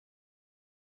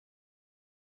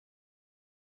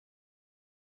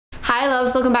Hi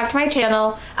loves, welcome back to my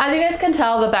channel. As you guys can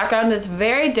tell, the background is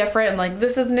very different. Like,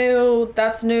 this is new,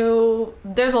 that's new,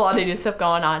 there's a lot of new stuff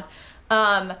going on.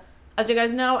 As you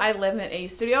guys know, I live in a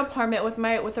studio apartment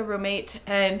with a roommate,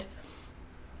 and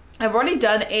I've already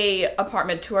done a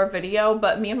apartment tour video,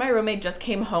 but me and my roommate just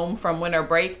came home from winter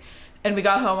break, and we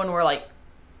got home and we're like,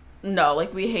 no,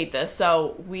 like, we hate this.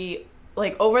 So we,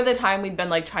 like, over the time we've been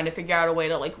like trying to figure out a way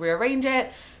to like rearrange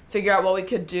it, figure out what we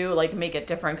could do, like make it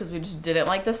different, because we just didn't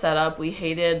like the setup. We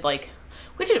hated, like,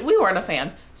 we weren't a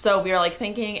fan. So we were like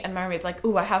thinking, and my roommate's like,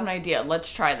 ooh, I have an idea, let's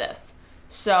try this.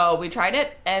 So we tried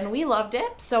it and we loved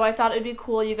it. So I thought it'd be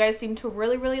cool. You guys seem to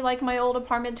really like my old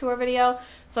apartment tour video,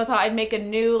 so I thought I'd make a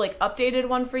new, like, updated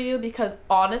one for you, because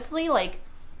honestly, like,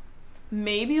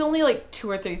 maybe only like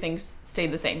 2 or 3 things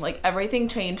stayed the same. Like, everything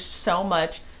changed so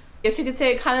much. I guess you could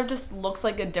say it kind of just looks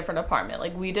like a different apartment.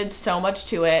 Like, we did so much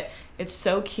to it. It's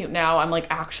so cute now. I'm like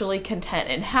actually content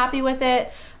and happy with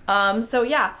it. So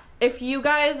yeah, if you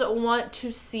guys want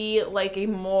to see like a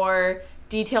more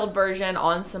detailed version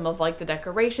on some of like the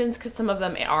decorations, because some of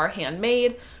them are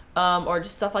handmade, or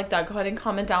just stuff like that, go ahead and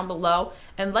comment down below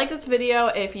and like this video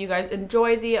if you guys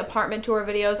enjoy the apartment tour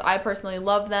videos. I personally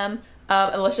love them.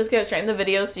 And let's just get straight in the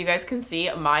video so you guys can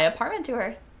see my apartment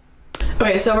tour.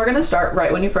 Okay, so we're gonna start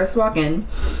right when you first walk in.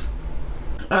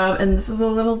 And this is a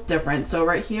little different. So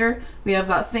right here we have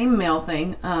that same mail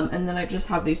thing, and then I just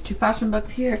have these 2 fashion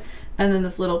books here, and then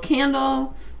this little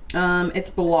candle. It's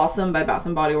Blossom by Bath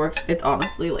and Body Works. It's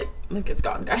honestly like it's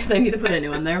gone, guys. I need to put a new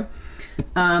one there.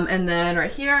 And then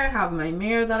right here I have my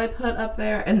mirror that I put up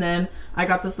there, and then I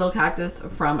got this little cactus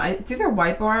from it's either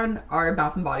White Barn or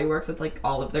Bath and Body Works. It's like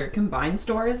all of their combined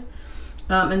stores.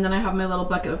 And then I have my little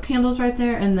bucket of candles right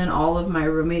there, and then all of my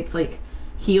roommates like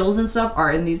heels and stuff are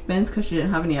in these bins because she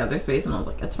didn't have any other space, and I was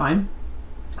like, it's fine.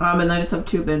 And I just have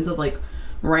 2 bins of like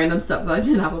random stuff that I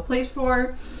didn't have a place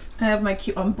for. I have my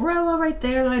cute umbrella right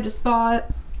there that I just bought,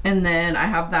 and then I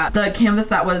have the canvas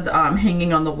that was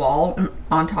hanging on the wall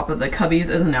on top of the cubbies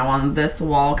is now on this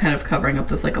wall, kind of covering up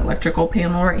this like electrical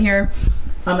panel right here.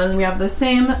 And then we have the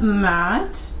same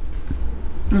mat,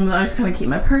 and then I just kind of keep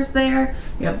my purse there.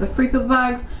 You have the free people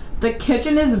bags. The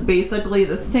kitchen is basically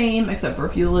the same except for a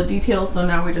few little details. So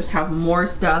now we just have more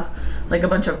stuff, like a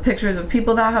bunch of pictures of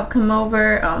people that have come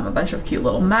over, a bunch of cute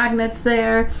little magnets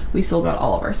there. We still got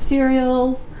all of our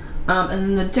cereals. And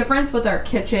then the difference with our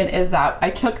kitchen is that I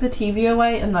took the TV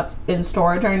away, and that's in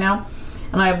storage right now.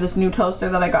 And I have this new toaster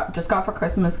that I just got for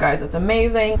Christmas, guys. It's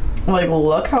amazing. Like,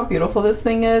 look how beautiful this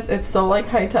thing is. It's so like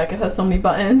high tech. It has so many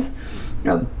buttons.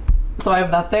 So I have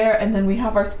that there, and then we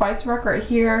have our spice rack right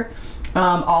here.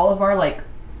 All of our like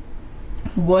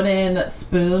wooden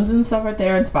spoons and stuff right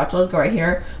there, and spatulas go right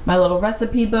here. My little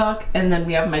recipe book, and then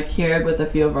we have my Keurig with a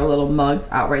few of our little mugs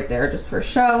out right there just for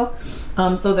show.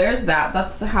 So there's that.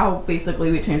 That's how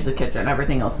basically we changed the kitchen.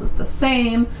 Everything else is the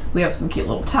same. We have some cute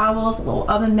little towels, a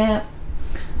little oven mitt,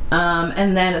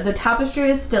 and then the tapestry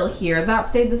is still here. That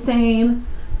stayed the same.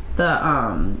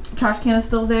 The trash can is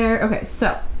still there. Okay,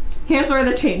 so here's where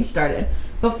the change started.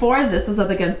 Before, this was up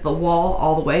against the wall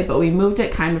all the way, but we moved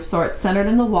it kind of so it's centered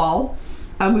in the wall.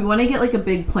 We want to get like a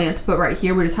big plant to put right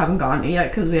here. We just haven't gotten it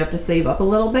yet because we have to save up a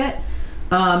little bit.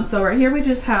 So right here we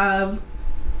just have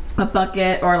a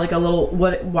bucket, or like a little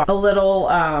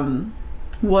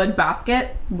wood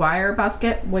basket, wicker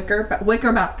basket,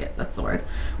 that's the word.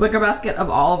 Wicker basket of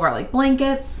all of our like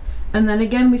blankets. And then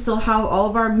again, we still have all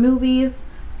of our movies.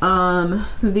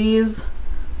 These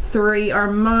 3 are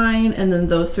mine, and then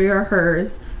those 3 are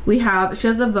hers. She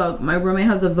has a Vogue, my roommate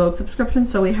has a Vogue subscription,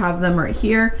 so we have them right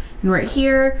here. And right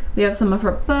here we have some of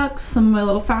her books, some of my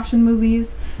little fashion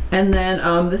movies, and then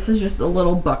this is just a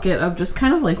little bucket of just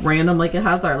kind of like random, like it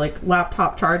has our like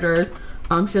laptop chargers.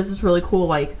 She has this really cool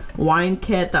like wine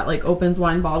kit that like opens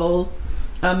wine bottles,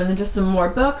 and then just some more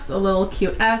books, a little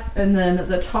cute S, and then at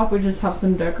the top we just have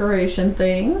some decoration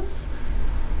things.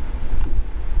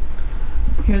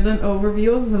 Here's an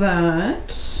overview of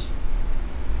that.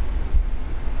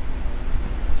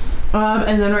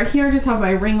 And then right here I just have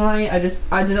my ring light. I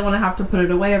didn't want to have to put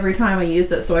it away every time I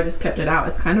used it, so I just kept it out.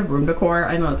 It's kind of room decor.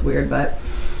 I know it's weird, but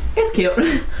it's cute.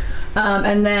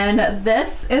 And then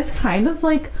this is kind of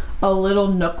like a little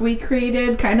nook we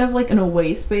created, kind of like an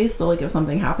away space, so like if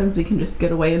something happens we can just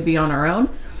get away and be on our own.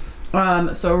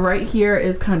 So right here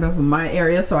is kind of my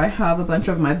area. So I have a bunch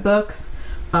of my books,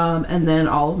 and then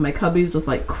all of my cubbies with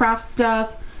like craft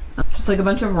stuff, just like a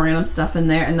bunch of random stuff in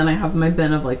there. And then I have my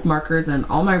bin of like markers and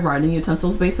all my writing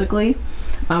utensils basically.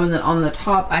 And then on the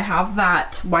top I have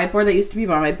that whiteboard that used to be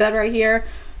by my bed right here.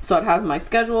 So it has my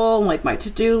schedule, like my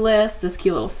to-do list, this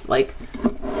cute little like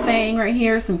saying right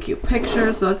here, some cute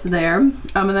pictures, so that's there. And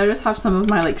then I just have some of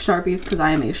my like Sharpies because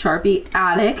I am a Sharpie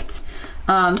addict.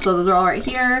 So those are all right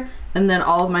here. And then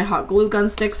all of my hot glue gun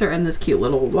sticks are in this cute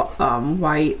little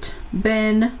white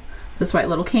bin, this white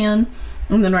little can.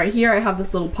 And then right here I have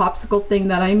this little popsicle thing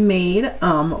that I made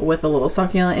with a little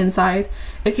succulent inside.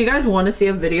 If you guys want to see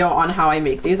a video on how I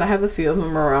make these, I have a few of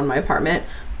them around my apartment.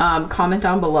 Comment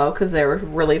down below because they were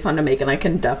really fun to make, and I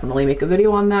can definitely make a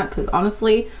video on that because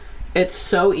honestly it's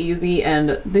so easy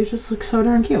and they just look so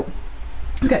darn cute.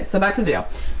 Okay, so back to the video.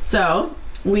 So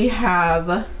we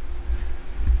have,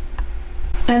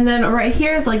 and then right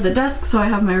here is like the desk. So I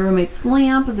have my roommate's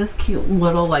lamp, this cute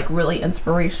little like really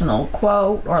inspirational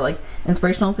quote or like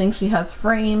inspirational thing she has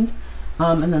framed.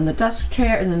 And then the desk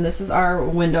chair, and then this is our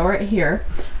window right here.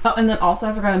 Oh, and then also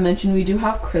I forgot to mention we do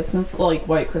have Christmas, like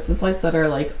white Christmas lights that are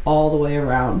like all the way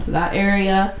around that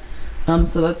area.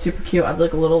 So that's super cute. Adds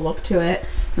like a little look to it.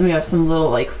 And we have some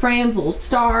little like frames, little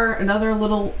star, another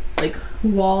little like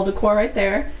wall decor right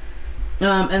there.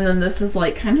 And then this is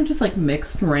like kind of just like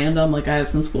mixed random, like I have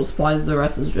some school supplies, the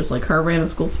rest is just like her random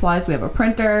school supplies. We have a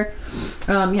printer,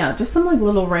 yeah, just some like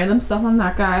little random stuff on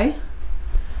that guy.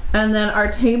 And then our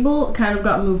table kind of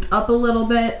got moved up a little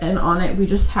bit, and on it we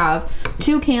just have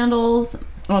 2 candles,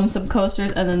 some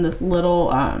coasters, and then this little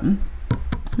I don't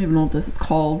even know what this is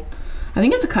called. I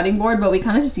think it's a cutting board, but we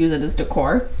kind of just use it as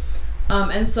decor.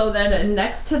 And so then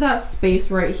next to that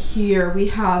space right here we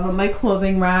have my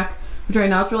clothing rack, which right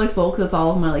now it's really full because it's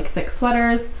all of my like thick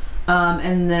sweaters.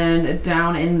 And then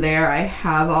down in there I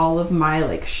have all of my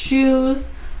like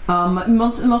shoes,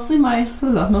 mostly my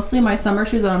summer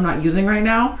shoes that I'm not using right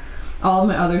now. All of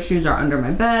my other shoes are under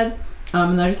my bed.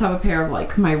 And I just have a pair of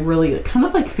like my really kind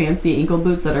of like fancy ankle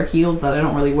boots that are heeled that I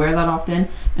don't really wear that often.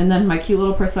 And then my cute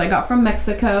little purse that I got from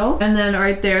Mexico. And then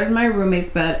right there is my roommate's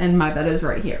bed, and my bed is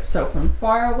right here. So from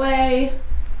far away,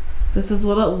 this is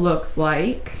what it looks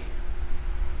like.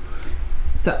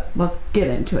 So let's get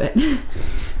into it.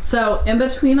 So in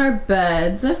between our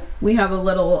beds, we have a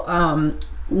little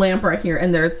lamp right here,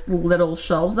 and there's little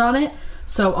shelves on it.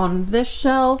 So on this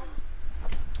shelf,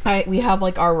 we have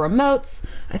like our remotes.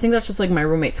 I think that's just like my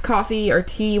roommate's coffee or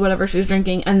tea, whatever she's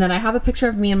drinking. And then I have a picture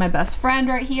of me and my best friend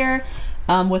right here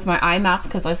with my eye mask,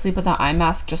 because I sleep with an eye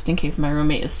mask just in case my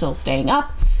roommate is still staying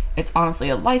up. It's honestly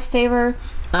a lifesaver.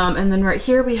 And then right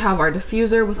here we have our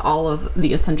diffuser with all of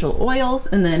the essential oils,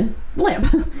 and then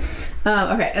lamp.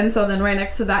 Okay, and so then right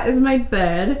next to that is my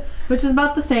bed, which is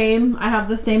about the same. I have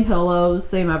the same pillows,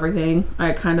 same everything.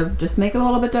 I kind of just make it a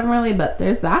little bit differently, but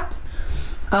there's that.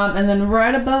 And then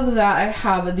right above that I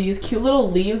have these cute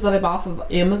little leaves that I bought off of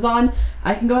Amazon.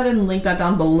 I can go ahead and link that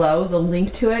down below, the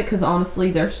link to it, because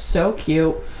honestly they're so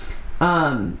cute.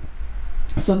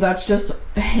 So that's just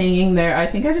hanging there. I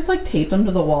think I just like taped them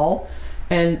to the wall,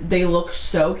 and they look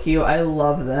so cute. I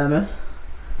love them.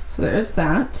 So there's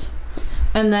that.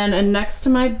 And then next to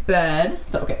my bed,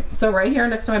 so right here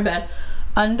next to my bed,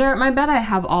 under my bed I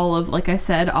have all of, like I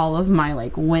said, all of my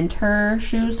like winter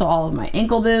shoes, so all of my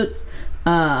ankle boots.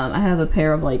 I have a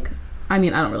pair of like, I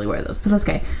mean I don't really wear those, but that's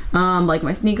okay. Like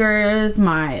my sneakers,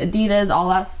 my Adidas, all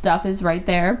that stuff is right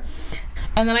there.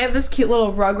 And then I have this cute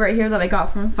little rug right here that I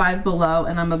got from Five Below,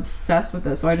 and I'm obsessed with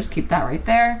this, so I just keep that right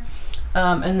there.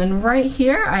 And then right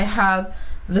here I have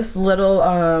this little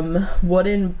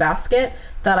wooden basket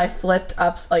that I flipped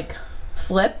up,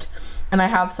 and I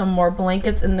have some more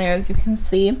blankets in there, as you can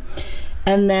see.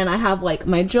 And then I have like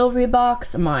my jewelry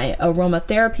box, my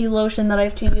aromatherapy lotion that I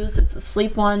have to use. It's a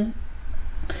sleep one.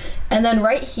 And then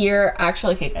right here,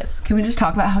 actually, okay guys, can we just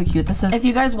talk about how cute this is? If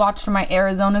you guys watched my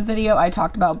Arizona video, I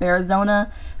talked about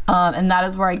Bearizona, and that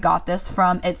is where I got this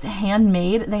from. It's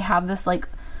handmade. They have this like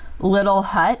little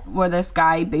hut where this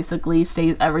guy basically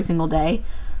stays every single day.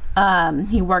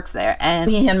 He works there,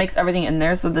 and he hand makes everything in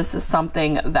there. So this is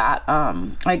something that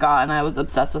I got and I was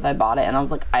obsessed with. I bought it and I was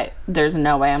like, there's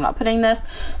no way I'm not putting this.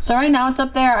 So right now it's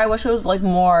up there. I wish it was like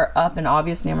more up and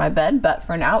obvious near my bed, but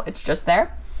for now it's just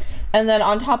there. And then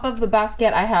on top of the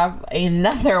basket I have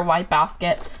another white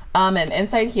basket, and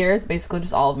inside here is basically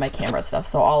just all of my camera stuff.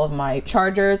 So all of my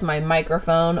chargers, my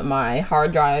microphone, my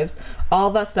hard drives, all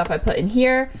of that stuff I put in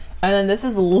here. And then this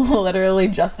is literally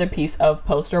just a piece of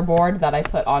poster board that I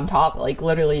put on top. Like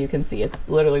literally you can see it's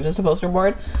literally just a poster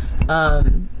board.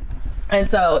 And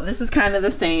so this is kind of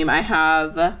the same. I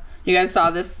have, you guys saw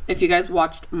this, if you guys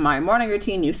watched my morning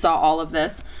routine, you saw all of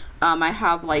this. I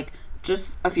have like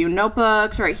just a few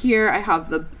notebooks right here. I have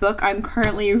the book I'm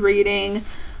currently reading.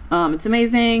 It's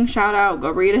amazing. Shout out, go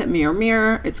read it. Mirror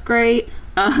Mirror, it's great.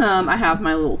 I have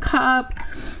my little cup.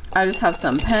 I just have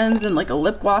some pens and like a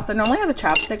lip gloss. I normally have a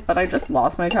chapstick, but I just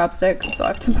lost my chapstick, so I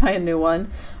have to buy a new one.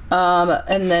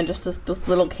 And then just this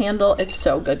little candle. It's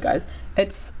so good, guys.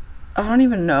 It's, I don't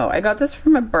even know. I got this for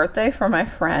my birthday from my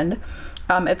friend.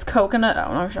 It's coconut.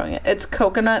 Oh, I'm showing it. It's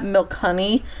coconut milk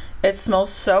honey. It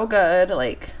smells so good.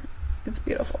 Like, it's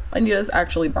beautiful. I need to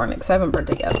actually burn it because I haven't burned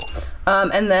it yet.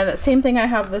 And then same thing, I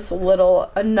have this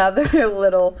another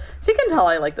little, so you can tell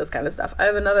I like this kind of stuff. I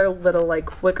have another little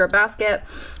like wicker basket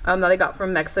that I got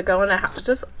from Mexico, and I have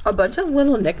just a bunch of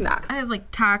little knickknacks. I have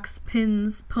like tacks,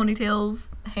 pins, ponytails,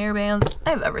 hair bands.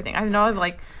 I have everything. I know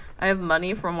I have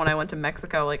money from when I went to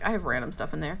Mexico. Like, I have random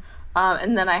stuff in there.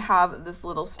 And then I have this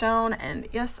little stone, and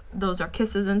yes, those are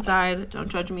kisses inside. Don't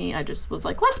judge me. I just was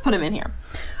like, let's put them in here.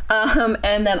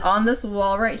 And then on this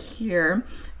wall right here,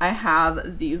 I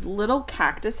have these little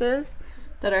cactuses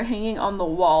that are hanging on the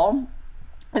wall,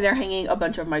 and they're hanging a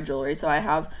bunch of my jewelry. So I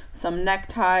have some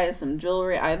neckties, some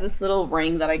jewelry. I have this little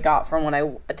ring that I got from when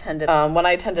I attended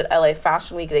LA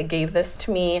Fashion Week. They gave this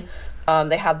to me.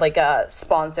 They had like a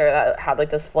sponsor that had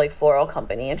like this like floral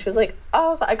company, and she was like,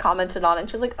 oh, so I commented on it, and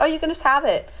she was like, oh, you can just have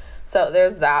it. So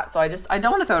there's that. So I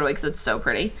don't want to throw it away because it's so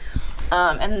pretty.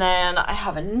 And then I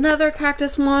have another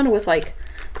cactus one with like,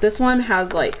 this one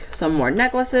has like some more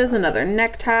necklaces, another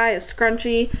necktie, a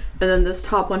scrunchie, and then this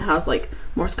top one has like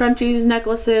more scrunchies,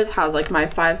 necklaces, has like my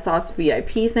 5 sauce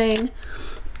VIP thing.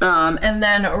 And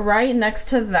then right next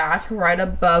to that, right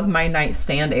above my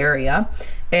nightstand area,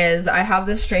 is I have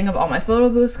this string of all my photo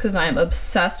booths because I am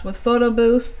obsessed with photo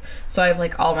booths. So I have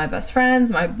like all my best friends,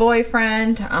 my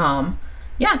boyfriend.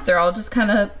 Yeah, they're all just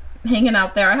kind of hanging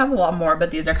out there. I have a lot more,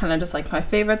 but these are kind of just like my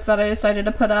favorites that I decided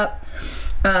to put up.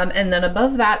 And then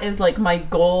above that is like my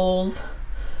goals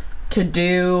to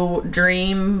do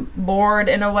dream board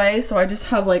in a way. So I just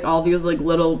have like all these like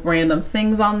little random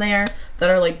things on there that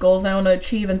are like goals I want to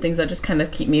achieve and things that just kind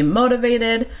of keep me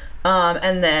motivated.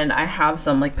 And then I have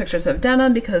some like pictures of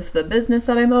denim because the business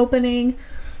that I'm opening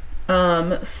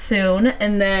soon.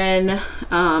 And then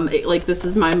like this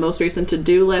is my most recent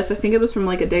to-do list. I think it was from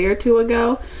like a day or two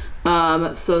ago.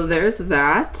 So there's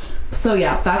that. So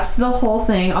yeah, that's the whole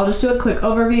thing. I'll just do a quick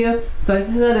overview. So as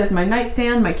I said, there's my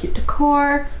nightstand, my cute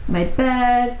decor, my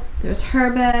bed, there's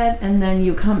her bed, and then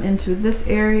you come into this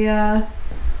area,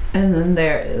 and then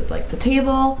there is like the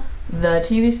table, the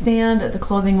TV stand, the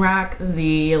clothing rack,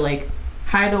 the like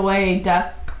hideaway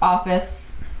desk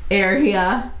office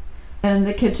area, and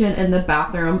the kitchen and the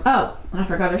bathroom. Oh, I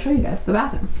forgot to show you guys the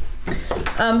bathroom.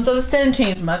 So this didn't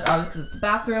change much, obviously, because it's a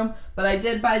bathroom, but I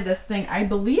did buy this thing. I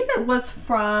believe it was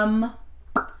from,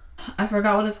 I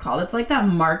forgot what it's called. It's like that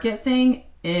market thing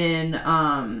in,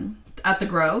 at the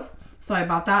Grove. So I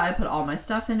bought that. I put all my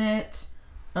stuff in it.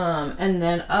 And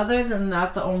then other than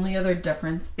that, the only other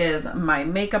difference is my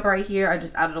makeup right here. I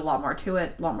just added a lot more to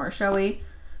it, a lot more showy.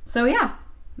 So yeah,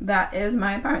 that is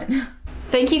my apartment.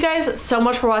 Thank you guys so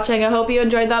much for watching. I hope you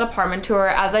enjoyed that apartment tour.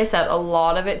 As I said, a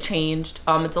lot of it changed.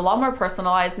 It's a lot more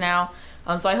personalized now.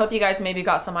 So I hope you guys maybe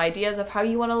got some ideas of how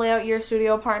you want to lay out your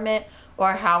studio apartment,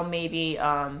 or how maybe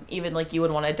even like you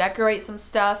would want to decorate some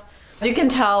stuff. As you can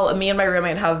tell, me and my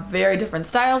roommate have very different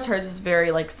styles. Hers is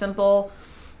very like simple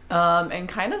and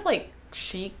kind of like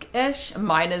chic-ish.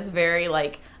 Mine is very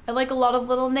like, I like a lot of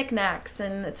little knickknacks,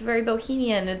 and it's very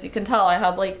bohemian. As you can tell, I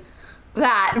have like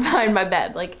that behind my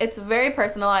bed. Like, it's very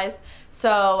personalized.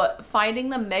 So finding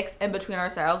the mix in between our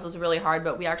styles was really hard,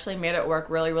 but we actually made it work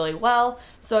really, really well.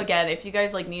 So again, if you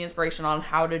guys like need inspiration on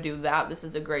how to do that, this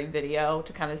is a great video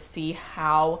to kind of see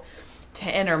how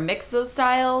to intermix those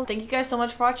styles. Thank you guys so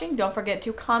much for watching. Don't forget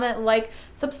to comment, like,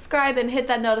 subscribe, and hit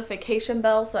that notification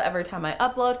bell so every time I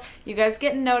upload, you guys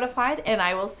get notified, and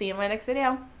I will see you in my next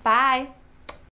video. Bye!